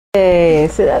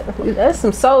Okay, so that's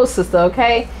some soul sister,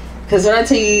 okay? Because when I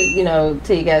tell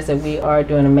you guys that we are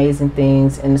doing amazing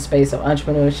things in the space of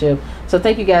entrepreneurship. So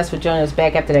thank you guys for joining us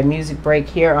back after that music break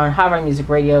here on Harvard Music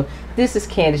Radio. This is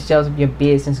Candace Joseph, your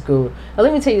business guru. Now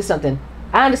let me tell you something.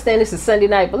 I understand this is Sunday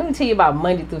night, but let me tell you about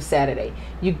Monday through Saturday.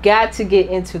 You got to get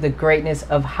into the greatness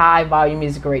of high volume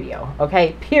music radio,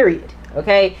 okay? Period,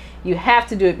 okay? You have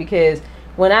to do it because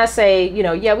when I say,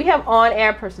 yeah, we have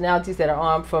on-air personalities that are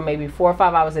on for maybe 4 or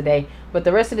 5 hours a day, but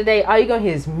the rest of the day, all you're going to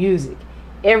hear is music.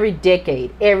 Every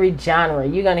decade, every genre.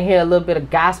 You're going to hear a little bit of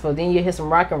gospel, then you hear some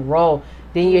rock and roll,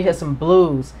 then you hear some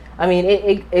blues. I mean,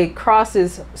 it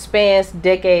crosses, spans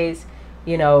decades,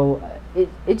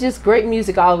 it's just great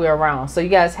music all the way around. So you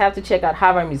guys have to check out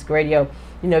Harvard Music Radio.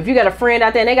 If you got a friend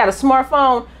out there and they got a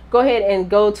smartphone, go ahead and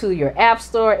go to your app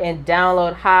store and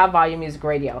download High Volume Music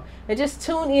Radio. And just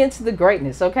tune into the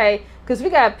greatness, okay? Because we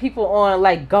got people on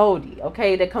like Goldie,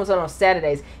 okay, that comes on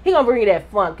Saturdays. He gonna bring you that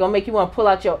funk, gonna make you want to pull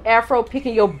out your afro,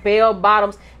 picking your bell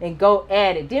bottoms and go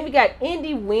at it. Then we got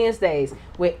Indie Wednesdays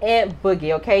with Ant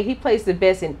Boogie, okay? He plays the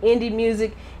best in indie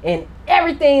music and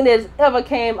everything that's ever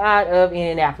came out of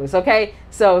Indianapolis, okay?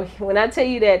 So when I tell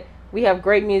you that we have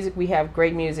great music, we have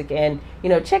great music. And,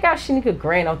 check out Jonnika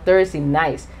Allen on Thursday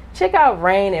nights. Check out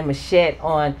Rain and Machette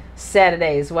on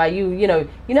Saturdays while you know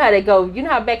how they go. You know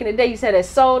how back in the day you said that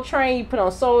Soul Train, you put on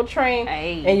Soul Train,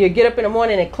 hey, and you get up in the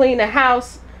morning and clean the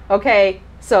house, okay?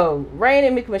 So Rain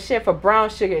and Machette for Brown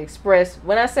Sugar Express.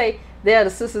 When I say they are the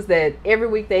sisters that every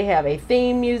week they have a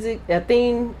theme,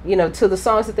 to the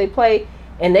songs that they play,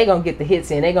 and they're going to get the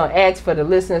hits in. They're going to ask for the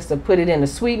listeners to put it in a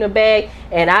sweetener bag,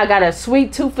 and I got a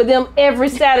sweet tooth for them every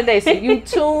Saturday, so you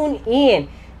tune in.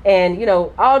 And,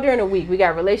 all during the week, we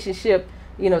got relationship,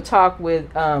 talk with,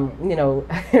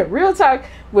 real talk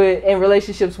with and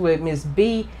relationships with Miss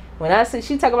B. When I say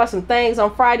she talk about some things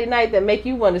on Friday night that make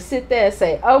you want to sit there and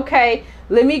say, okay,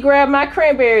 let me grab my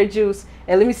cranberry juice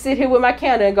and let me sit here with my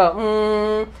candle and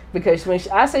go, because when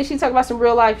I say she talk about some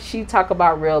real life, she talk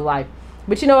about real life.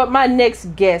 But you know what? My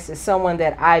next guest is someone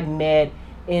that I met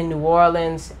in New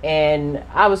Orleans, and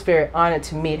I was very honored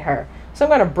to meet her. So I'm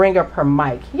going to bring up her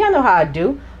mic. Y'all know how I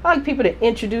do. I like people to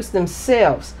introduce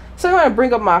themselves. So I'm going to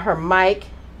bring up her mic.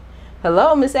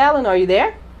 Hello, Miss Allen. Are you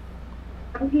there?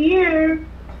 I'm here.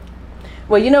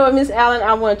 Well, you know what, Miss Allen?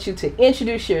 I want you to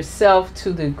introduce yourself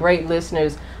to the great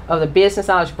listeners of the Business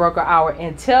Knowledge Broker Hour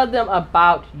and tell them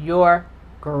about your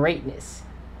greatness.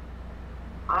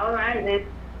 All right, Miss.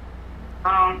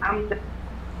 I'm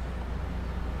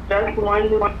just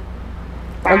one.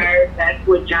 Okay. That's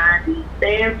what John D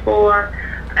stands for.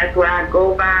 That's what I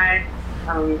go by.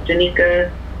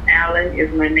 Jonnika Allen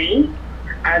is my name.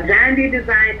 John D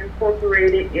Design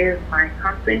Incorporated is my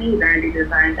company,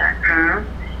 JohnDDesign.com.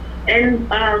 And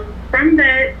from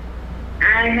that,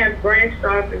 I have branched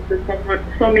off into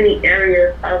so many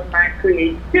areas of my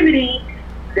creativity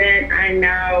that I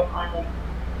now,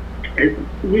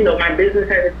 my business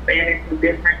has expanded to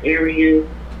different areas.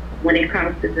 When it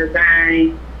comes to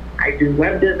design, I do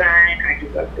web design, I do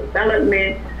web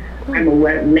development, I'm a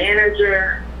web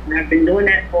manager, and I've been doing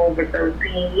that for over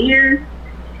 13 years.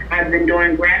 I've been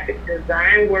doing graphic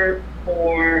design work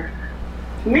for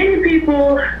many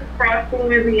people across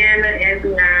Louisiana and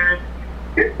beyond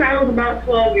since I was about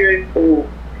 12 years old.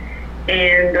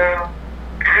 And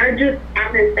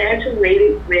I'm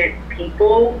infatuated with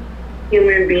people,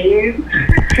 human beings.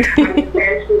 I'm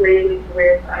infatuated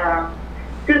with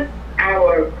just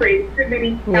our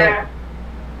creativity,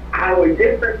 our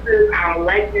differences, our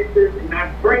likenesses, and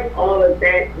I bring all of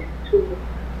that into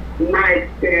my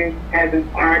experience as an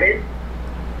artist.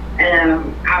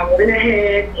 I went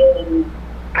ahead and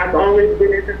I've always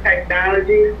been into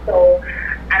technology, so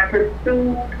I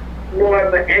pursued more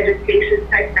of an education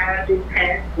technology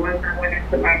path once I went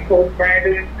into my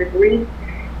postgraduate degree.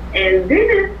 And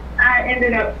then I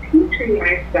ended up teaching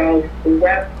myself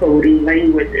web coding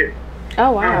languages.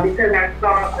 Oh, wow. Because I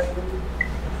saw a need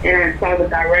and I saw the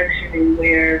direction in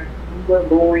where we were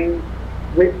going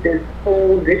with this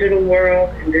whole digital world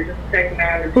and digital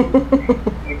technology.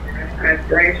 And I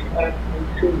branched up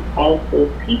into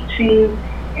also teaching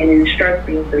and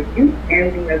instructing the youth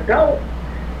and the adults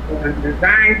on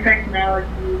design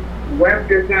technology, web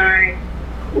design,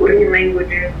 coding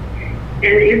languages, and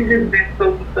it's just been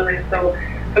so fulfilling. So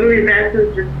I believe that's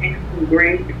just makes me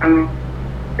great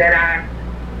that I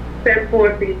set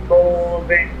forth these goals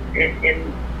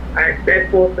and I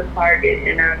set forth the target,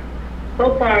 and I've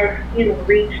so far,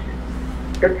 reached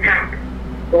the top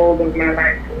goals of my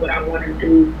life for what I want to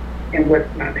do and what's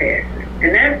my passion.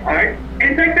 And that's art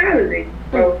and technology.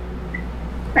 So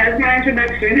that's my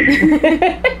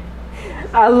introduction.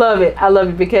 I love it. I love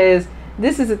it because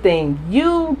this is the thing.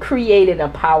 You created a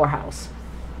powerhouse.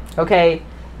 Okay?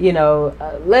 You know,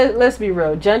 let's be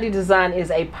real. Jonnika Design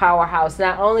is a powerhouse.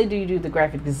 Not only do you do the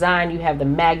graphic design, you have the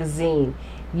magazine.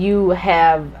 You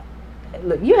have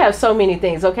so many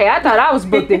things. Okay? I thought I was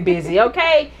booked and busy.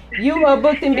 Okay? You are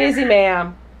booked and busy,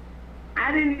 ma'am.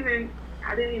 I didn't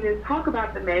even talk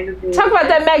about the magazine. Talk about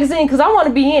that magazine, because I want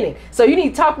to be in it. So you need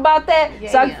to talk about that, Yeah,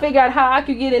 so I can figure out how I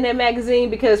could get in that magazine.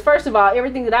 Because first of all,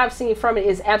 everything that I've seen from it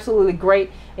is absolutely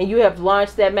great, and you have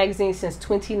launched that magazine since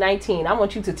 2019. I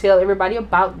want you to tell everybody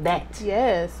about that.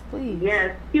 Yes, please.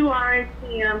 Yes,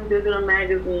 QRTM Digital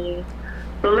Magazine.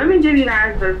 So let me give you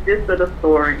guys the gist of the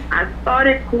story. I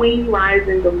started Queen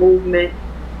Rising, the movement.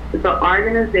 It's an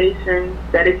organization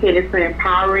dedicated to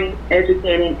empowering,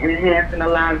 educating, and enhancing the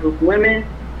lives of women,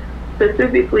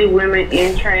 specifically women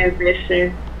in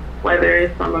transition, whether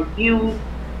it's from abuse,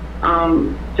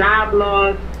 job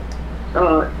loss,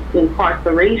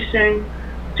 incarceration.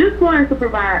 Just wanted to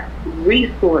provide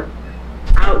resource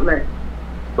outlets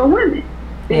for women,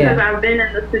 because I've been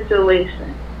in the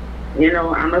situation. You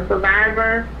know, I'm a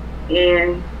survivor,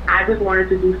 and I just wanted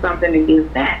to do something to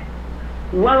give back.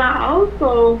 Well, I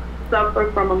also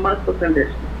suffer from a muscle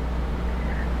condition.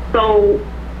 So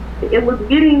it was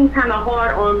getting kind of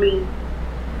hard on me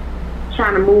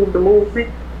trying to move the movement.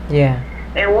 Yeah.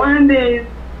 And one day,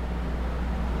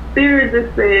 Spirit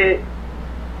just said,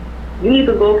 you need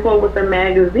to go forward with a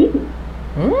magazine.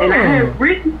 And I had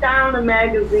written down a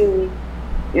magazine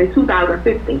in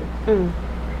 2015.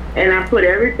 And I put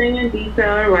everything in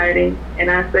detail in writing,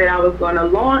 and I said I was going to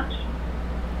launch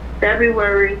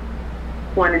February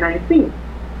 2019.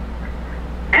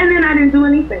 And then I didn't do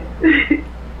anything.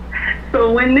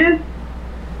 So when this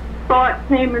thought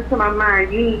came into my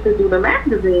mind, you need to do the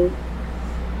magazine,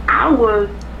 I was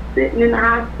sitting in the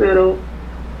hospital,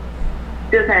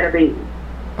 just had a baby.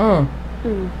 And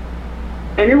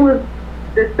it was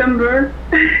December,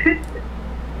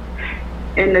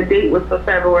 and the date was for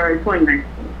February 2019.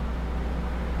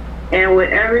 And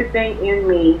with everything in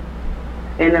me,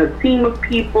 and a team of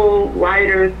people,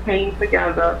 writers, came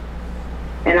together,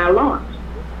 and I launched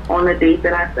on the date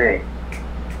that I said.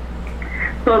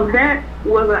 So that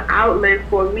was an outlet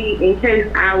for me in case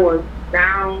I was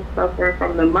down, suffering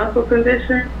from the muscle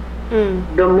condition.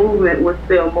 The movement was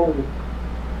still moving.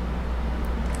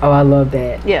 Oh, I love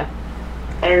that. Yeah.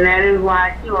 And that is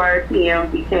why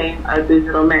QRTM became a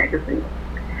digital magazine.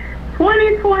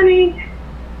 2020,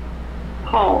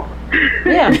 pause.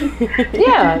 Yeah.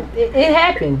 It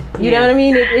happened. You know what I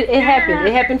mean? It happened.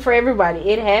 It happened for everybody.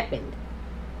 It happened.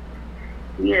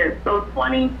 Yes, so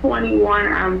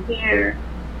 2021, I'm here,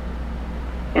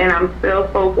 and I'm still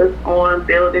focused on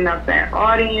building up that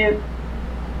audience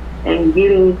and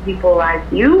getting people like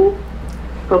you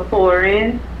to pour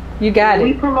in. You got it.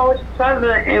 We promote each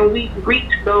other, and we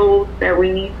reach those that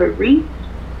we need to reach,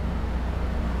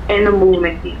 and the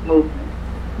movement keeps moving.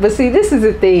 But see, this is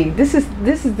the thing. This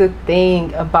is the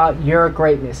thing about your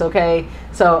greatness, okay?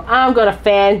 So I'm gonna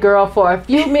fangirl for a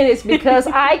few minutes because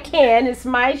I can. It's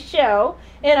my show,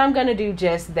 and I'm gonna do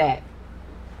just that.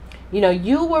 You know,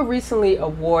 you were recently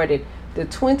awarded the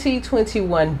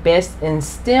 2021 Best in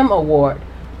STEM Award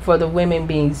for the Women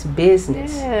Beings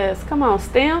Business. Yes, come on,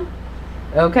 STEM.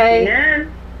 Okay. Yes.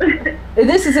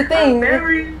 This is the thing.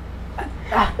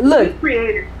 Look.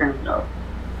 Creative STEM though.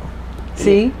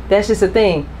 See, that's just the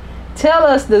thing. Tell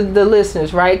us, the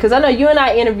listeners, right? Because I know you and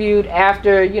I interviewed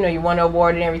after, you know, you won an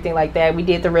award and everything like that. We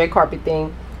did the red carpet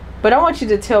thing. But I want you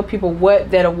to tell people what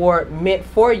that award meant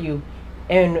for you,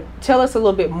 and tell us a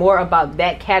little bit more about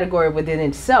that category within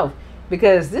itself.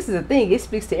 Because this is the thing. It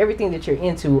speaks to everything that you're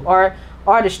into.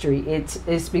 Artistry.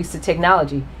 It speaks to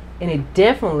technology. And it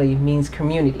definitely means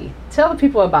community. Tell the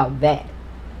people about that.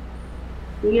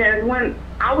 Yeah, when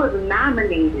I was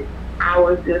nominated, I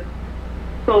was just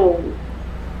so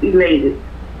elated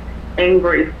and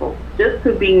grateful just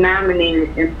to be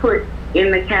nominated and put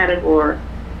in the category.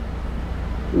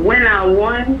 When I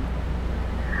won,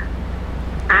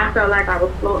 I felt like I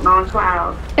was floating on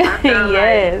clouds. I felt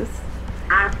Yes.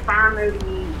 like I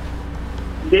finally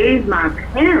gave my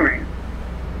parents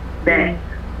back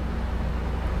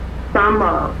some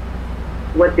of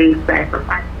what they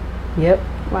sacrificed. Yep.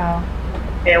 Wow.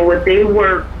 And what they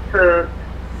worked to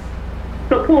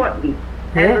support me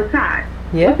as a child,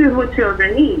 which is what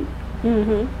children need,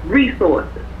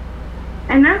 resources.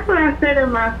 And that's what I said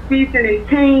in my speech, and it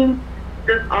came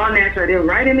just all natural. I didn't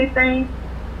write anything.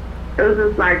 It was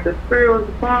just like the Spirit was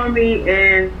upon me,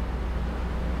 and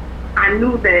I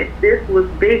knew that this was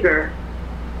bigger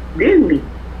than me.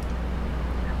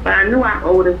 But I knew I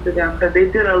owed it to them because they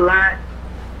did a lot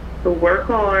to work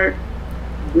hard,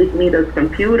 get me the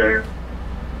computer,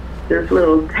 this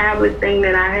little tablet thing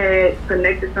that I had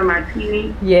connected to my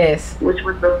TV, Yes. which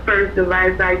was the first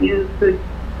device I used to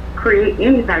create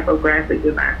any type of graphic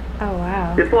design Oh,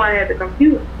 wow. before I had the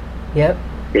computer. Yep.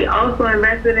 They also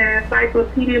invested in an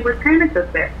Encyclopedia Britannica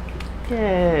set.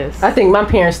 Yes. I think my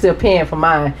parents still paying for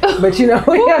mine, but you know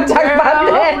we gotta talk about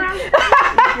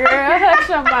that. Girl, hush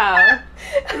your mouth.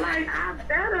 Like, I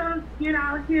better get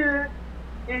out here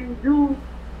and do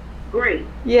great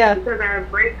Yeah. because I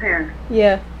have great parents.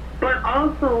 Yeah. But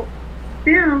also,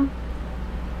 STEM,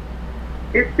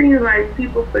 it seems like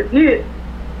people forget,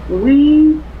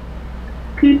 we,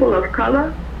 people of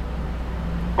color,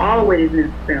 always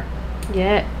in STEM.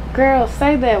 Yeah. Girl,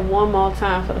 say that one more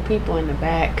time for the people in the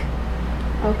back.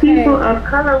 Okay. People of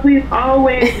color, we've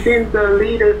always been the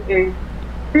leaders in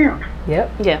STEM.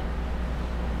 Yep. Yeah.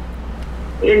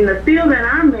 In the field that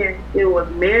I'm in, it was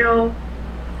male,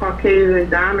 Caucasian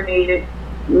dominated,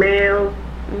 male,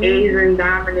 Asian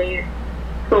dominated.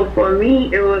 So for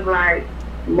me, it was like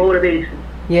motivation.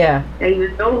 Yeah. And you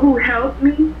know who helped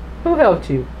me? Who helped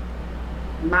you?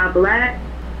 My black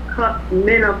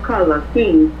men of color,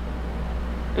 kings.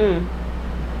 Mm.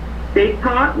 They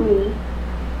taught me,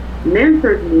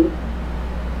 mentored me.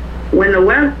 When the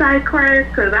website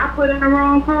crashed because I put in the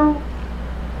wrong code,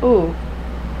 Ooh.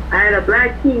 I had a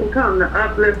black king come to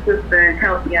uplift sister and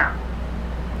help me out.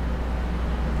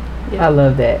 I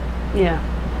love that. Yeah.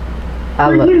 I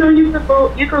But love. you know, you could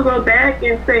go back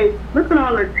and say, look at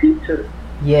all the teachers.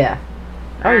 Yeah.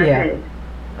 Oh I yeah. had.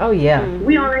 Oh yeah. Mm.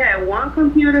 We only had one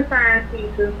computer science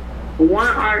teacher, one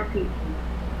art teacher,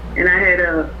 and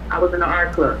I was in the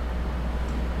art club.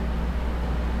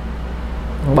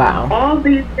 Wow. All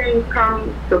these things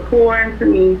come to pour into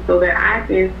me so that I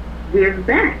can give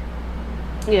back.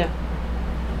 Yeah.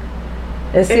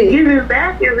 And And see. giving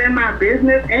back is in my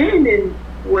business and in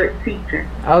what teaching.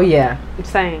 Oh yeah.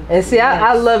 Same. And see,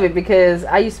 I Yes. love it because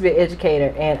I used to be an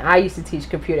educator and I used to teach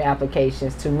computer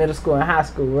applications to middle school and high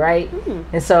school, right? Mm.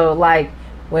 And so, like,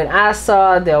 when I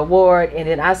saw the award and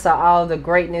then I saw all the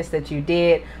greatness that you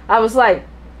did, I was like,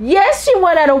 yes, she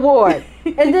won that award.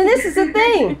 And then this is the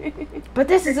thing. But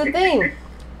this is the thing.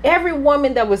 Every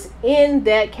woman that was in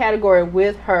that category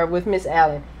with her, with Miss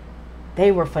Allen,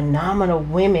 they were phenomenal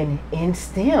women in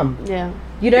STEM. Yeah.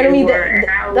 You know what I mean? They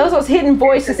were. Those are hidden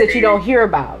voices that you don't hear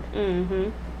about.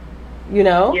 Mm-hmm. You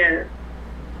know? Yes.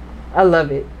 I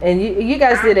love it. And you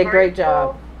guys did a great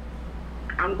job.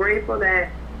 I'm grateful that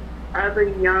other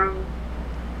young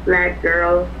black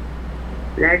girls,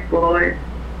 black boys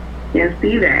can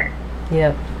see that.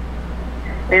 Yep.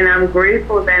 And I'm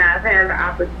grateful that I've had the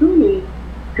opportunity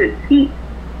to teach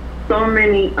so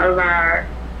many of our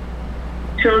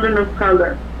children of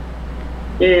color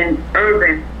in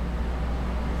urban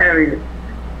areas.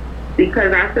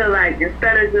 Because I feel like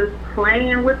instead of just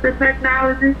playing with the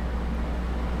technology,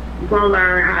 you're going to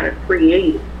learn how to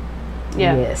create it.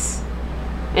 Yeah. Yes.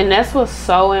 And that's what's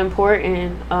so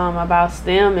important about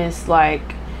STEM is like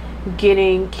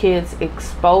getting kids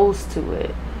exposed to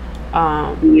it.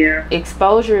 Yeah.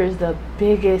 Exposure is the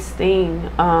biggest thing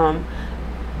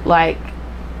like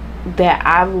that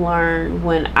I've learned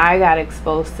when I got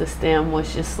exposed to STEM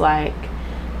was just like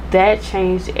that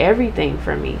changed everything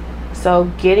for me.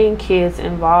 So getting kids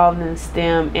involved in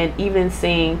STEM and even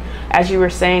seeing, as you were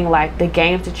saying, like the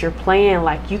games that you're playing,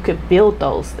 like you could build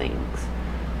those things.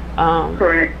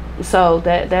 Correct. So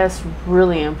that's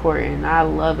really important. I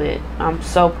love it. I'm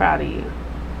so proud of you.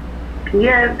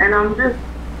 Yes, and I'm just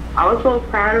also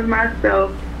proud of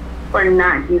myself for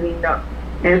not giving up.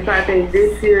 And so I think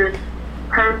this year's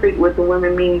perfect with the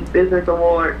Women Mean Business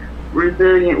Award,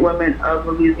 Resilient Women of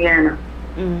Louisiana.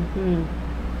 Mm-hmm.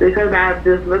 Because I've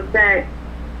just looked back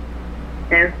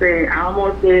and said, I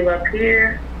almost gave up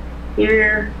here,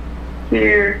 here,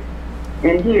 here,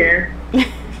 and here.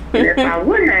 And if I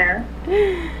would have,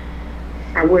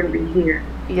 I wouldn't be here.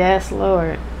 Yes,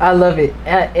 Lord. I love it.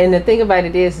 And the thing about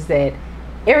it is that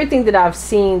everything that I've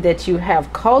seen that you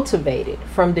have cultivated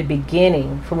from the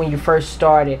beginning, from when you first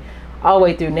started, all the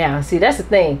way through now. See, that's the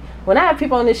thing. When I have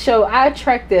people on this show, I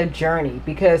track their journey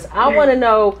because I want to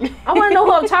know. I want to know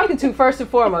who I'm talking to first and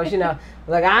foremost. You know,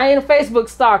 like I ain't a Facebook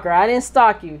stalker. I didn't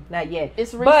stalk you, not yet.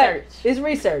 It's research. But it's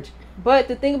research. But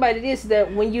the thing about it is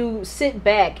that when you sit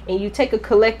back and you take a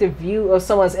collective view of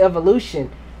someone's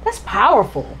evolution, that's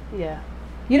powerful. Yeah.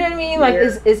 You know what I mean? Like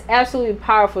Yeah. it's absolutely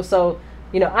powerful. So,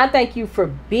 you know, I thank you for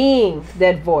being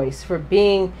that voice, for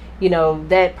being, you know,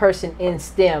 that person in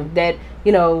STEM that,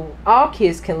 you know, all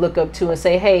kids can look up to and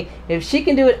say, hey, if she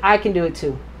can do it, I can do it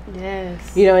too.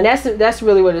 Yes. You know, and that's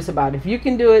really what it's about. If you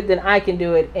can do it, then I can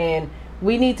do it. And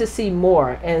we need to see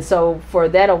more. And so for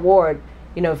that award,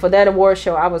 you know, for that award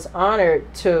show, I was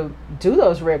honored to do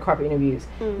those red carpet interviews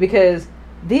because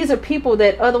these are people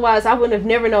that otherwise I wouldn't have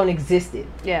never known existed.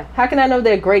 Yeah. How can I know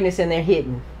their greatness and their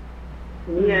hidden?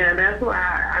 Yeah, that's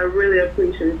why I really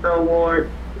appreciate the award.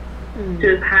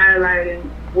 Just highlighting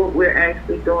what we're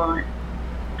actually doing,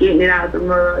 getting it out the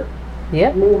mud,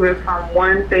 moving from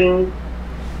one thing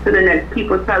to the next.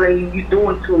 People telling you you're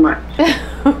doing too much.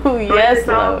 Yes, it's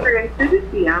all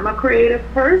creativity. I'm a creative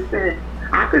person.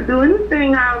 I could do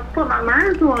anything I put my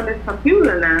mind to on this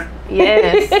computer now.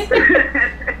 Yes.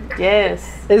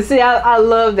 Yes. And see, I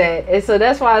love that. And so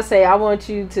that's why I say I want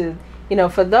you to, you know,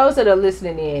 for those that are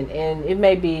listening in, and it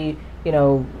may be, you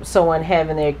know, someone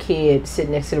having their kid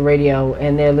sitting next to the radio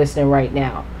and they're listening right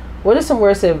now. What are some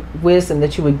words of wisdom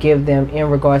that you would give them in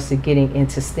regards to getting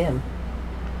into STEM?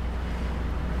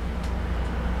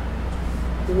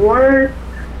 Words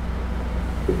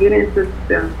to get into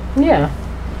STEM. Yeah.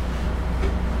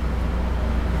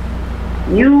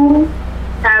 You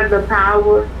have the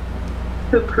power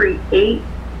to create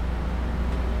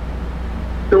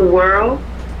the world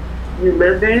you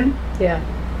live in. Yeah.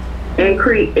 And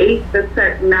create the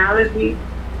technology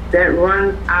that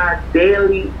runs our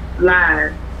daily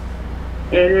lives.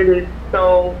 And it is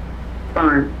so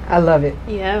fun. I love it.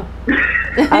 Yeah.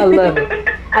 I love it.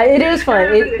 It is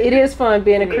fun. It is fun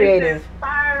being a creative. It's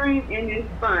inspiring and it's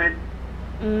fun.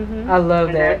 I love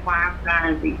and that. That's why I'm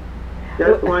trying to be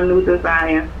just one new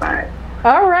desire inspired.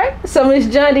 All right. So, Ms.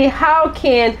 Jondy, how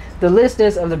can the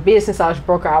listeners of the Business Knowledge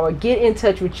Broker Hour get in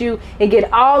touch with you and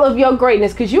get all of your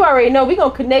greatness? Because you already know we're going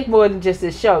to connect more than just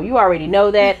this show. You already know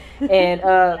that.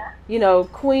 And, you know,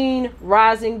 Queen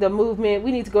Rising, the movement,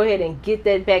 we need to go ahead and get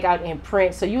that back out in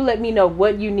print. So you let me know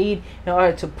what you need in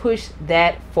order to push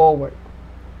that forward.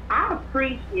 I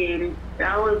appreciate it.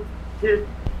 I was just,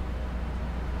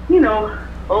 you know,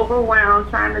 overwhelmed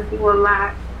trying to do a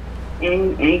lot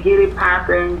and get it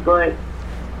popping, but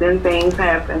then things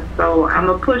happen. So I'm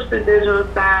going to push the digital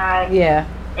side. Yeah.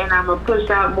 And I'm going to push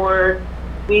out more.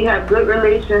 We have good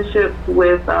relationships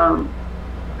with the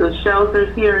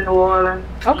shelters here in New Orleans.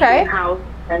 Okay. House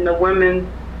and the women's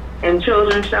and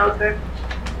children's shelter.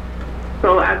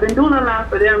 So I've been doing a lot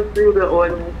for them through the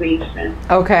organization.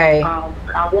 Okay.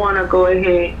 I want to go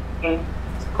ahead and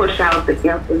push out the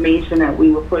information that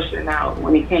we were pushing out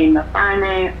when it came to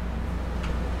finance,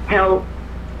 health,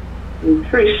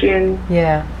 nutrition.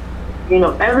 Yeah. You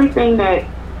know, everything that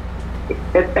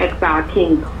affects our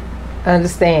kingdom.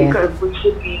 Understand. Because we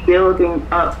should be building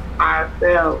up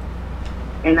ourselves,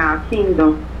 and our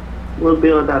kingdom will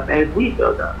build up as we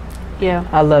build up. Yeah.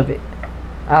 I love it.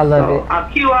 I love it.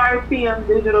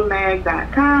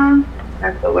 QRTMDigitalMag.com.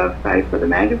 That's the website for the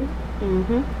magazine.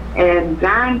 And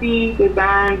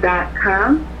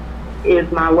JohnDDesign.com is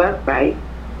my website.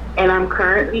 And I'm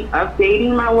currently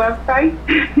updating my website.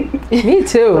 Me too.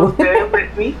 So bear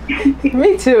with me.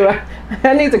 Me too.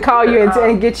 I need to call you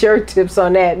and get your tips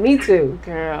on that. Me too.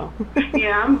 Girl.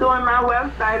 Yeah, I'm doing my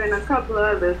website and a couple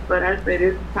of others, but I said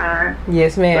it's time.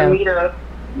 Yes, for ma'am. me to,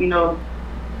 you know,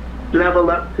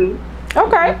 level up too.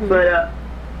 Okay. But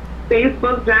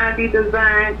Facebook, John D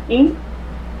Design Inc.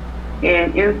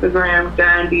 and Instagram,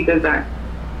 John D Design.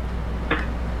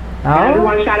 I just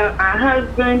want to shout out my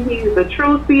husband. He's the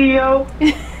true CEO,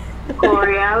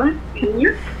 Gregory Allen,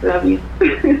 Sr. Love you.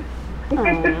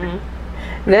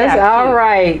 That's all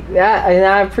right. And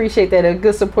I appreciate that. A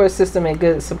good support system and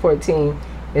good support team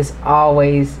is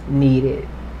always needed.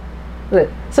 Look,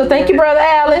 so thank you, Brother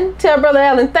Allen. Tell Brother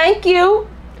Allen, thank you.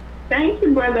 Thank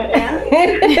you, Brother Allen.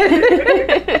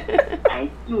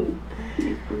 Thank you.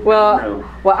 Well,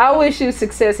 I wish you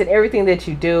success in everything that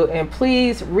you do, and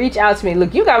please reach out to me.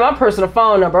 Look, you got my personal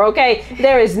phone number, okay?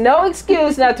 There is no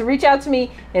excuse not to reach out to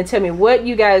me and tell me what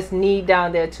you guys need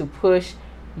down there to push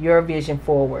your vision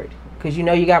forward. Because you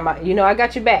know you got I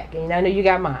got your back, and I know you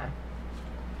got mine.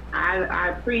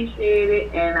 I appreciate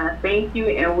it, and I thank you,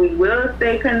 and we will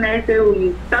stay connected.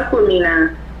 You stuck with me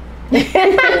now.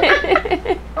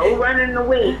 Oh, running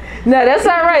away. No, that's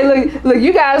all right. Look,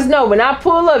 you guys know when I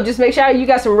pull up, just make sure you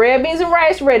got some red beans and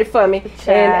rice ready for me.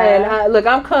 And look,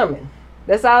 I'm coming.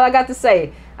 That's all I got to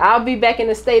say. I'll be back in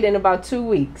the state in about 2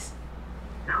 weeks.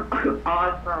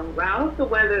 Awesome. Well, the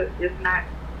weather is not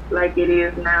like it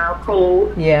is now,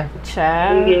 cold. Yeah.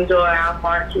 Child. We enjoy our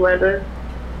March weather.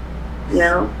 You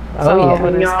know. Oh, yeah.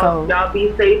 And y'all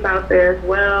be safe out there as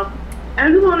well. I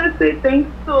just want to say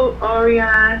thanks to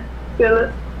Orion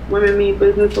Phillips, Women Mean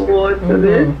Business Awards for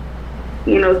this,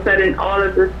 you know, setting all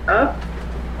of this up.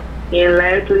 And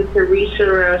lastly, Therese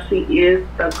Sherrill, she is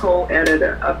the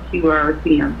co-editor of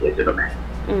QRTM Digital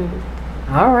Magazine.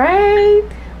 All right.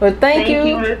 Well, thank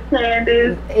you, Miss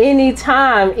Candace.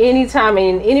 Anytime.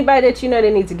 And anybody that you know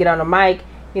that needs to get on the mic,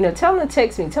 you know, tell them to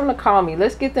text me, tell them to call me.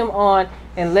 Let's get them on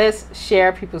and let's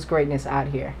share people's greatness out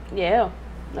here. Yeah,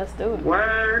 let's do it.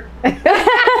 Word.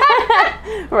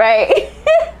 Right.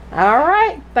 All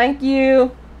right. Thank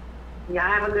you. Y'all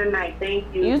have a good night. Thank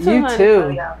you. You too. You honey.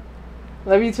 too.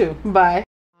 Love you too. Bye.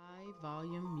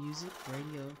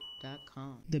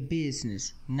 HighVolumeMusicRadio.com. The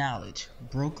business knowledge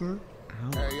broker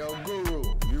out. Hey, yo, Guru,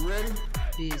 you ready?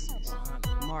 Business,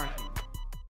 marketing,